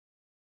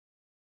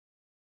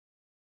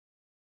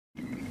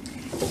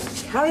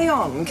Carry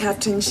on,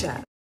 Captain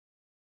Shad.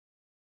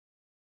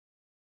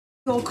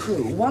 Your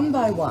crew, one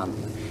by one,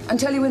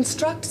 until you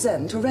instruct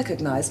Zen to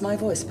recognize my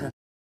voice pattern.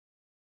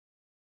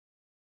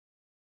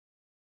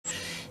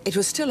 It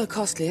was still a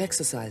costly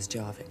exercise,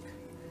 Jarvik.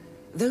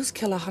 Those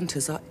killer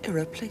hunters are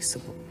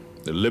irreplaceable.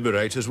 The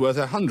Liberator's worth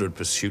 100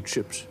 pursuit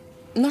ships.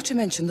 Not to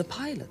mention the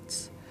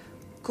pilots.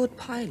 Good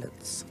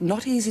pilots,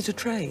 not easy to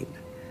train.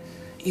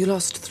 You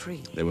lost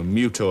 3. They were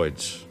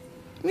mutoids.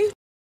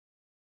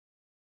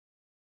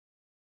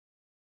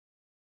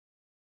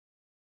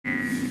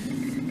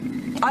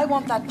 I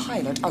want that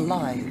pilot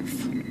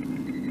alive.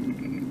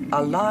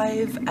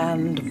 Alive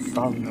and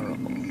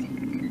vulnerable.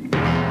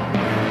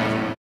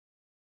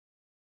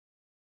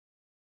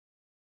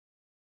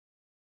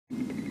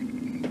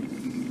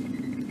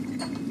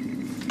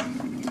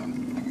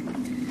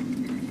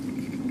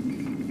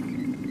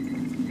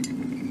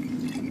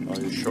 Are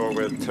you sure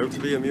we're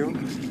totally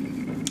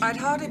immune? I'd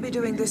hardly be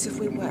doing this if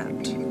we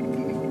weren't.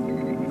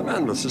 The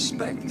man will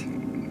suspect.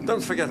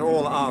 Don't forget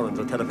all Arons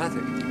are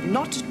telepathic.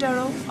 Not,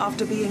 Daryl,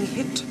 after being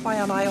hit by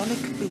an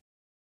ionic beam.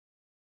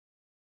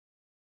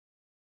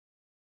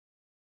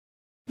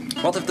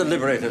 What if the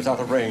Liberator's out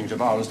of range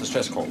of Aron's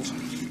distress calls?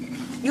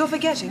 You're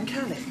forgetting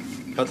Callie.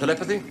 Her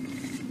telepathy?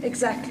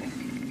 Exactly.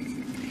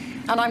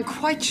 And I'm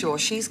quite sure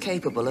she's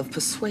capable of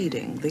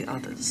persuading the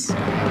others.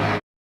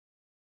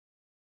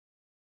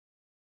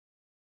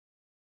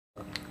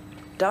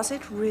 Does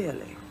it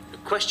really? A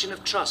question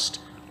of trust.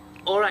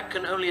 Aurak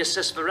can only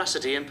assess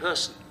veracity in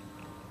person.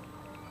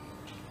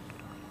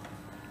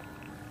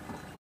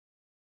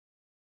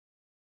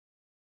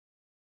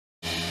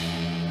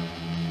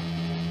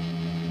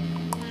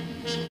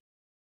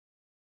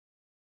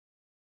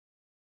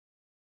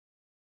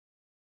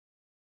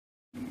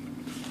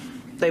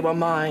 They were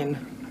mine.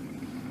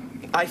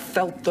 I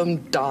felt them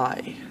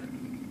die.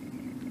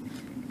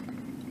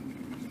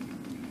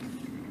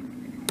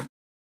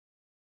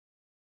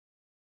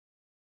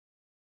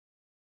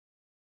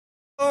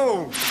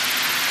 Oh!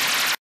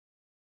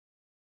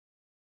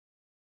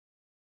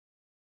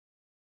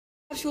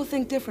 Perhaps you'll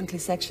think differently,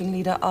 Section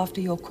Leader, after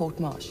your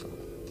court-martial.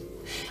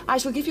 I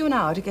shall give you an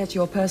hour to get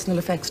your personal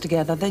effects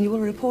together, then you will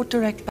report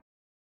direct back.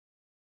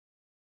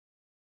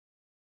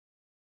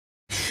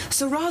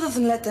 So rather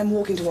than let them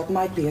walk into what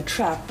might be a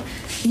trap,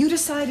 you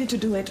decided to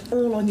do it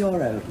all on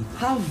your own.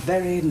 How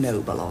very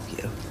noble of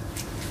you.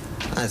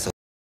 I thought...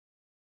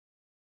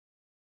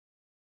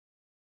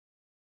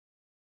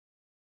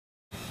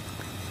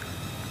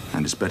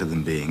 And it's better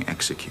than being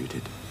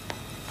executed.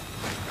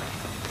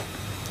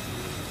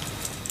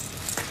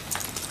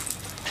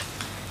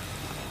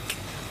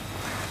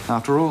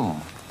 After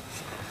all,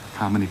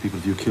 how many people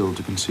have you killed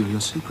to conceal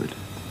your secret?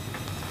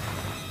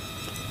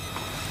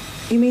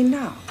 You mean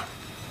now?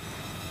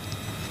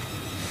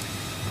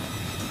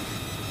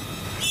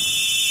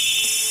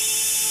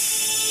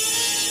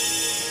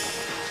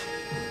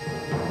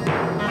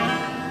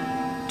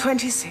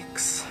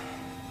 "26.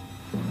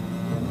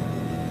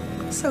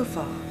 So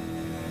far.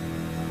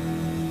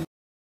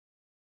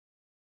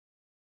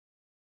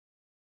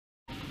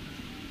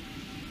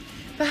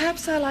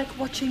 Perhaps I like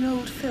watching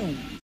old film.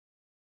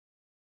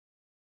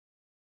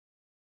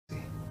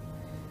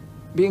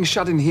 Being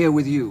shut in here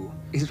with you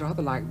is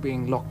rather like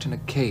being locked in a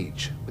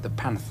cage with a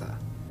panther.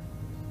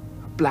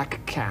 A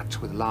black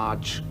cat with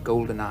large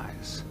golden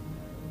eyes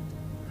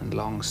and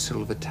long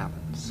silver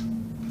talons.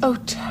 Oh,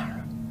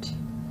 Tarrant.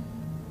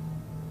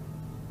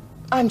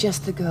 I'm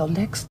just the girl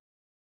next.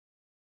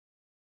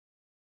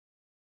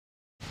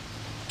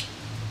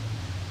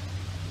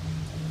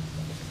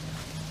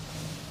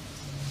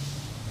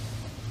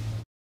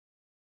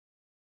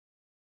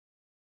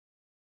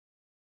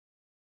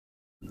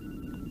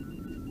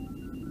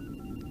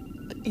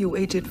 You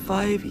waited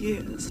 5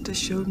 years to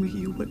show me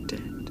you were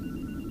dead.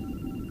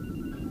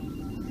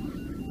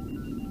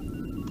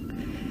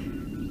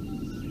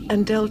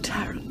 And Del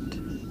Tarrant.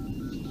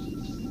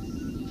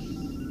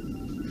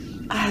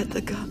 I had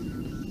the gun.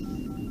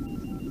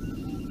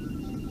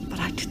 But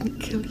I didn't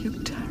kill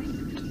you, Tarrant.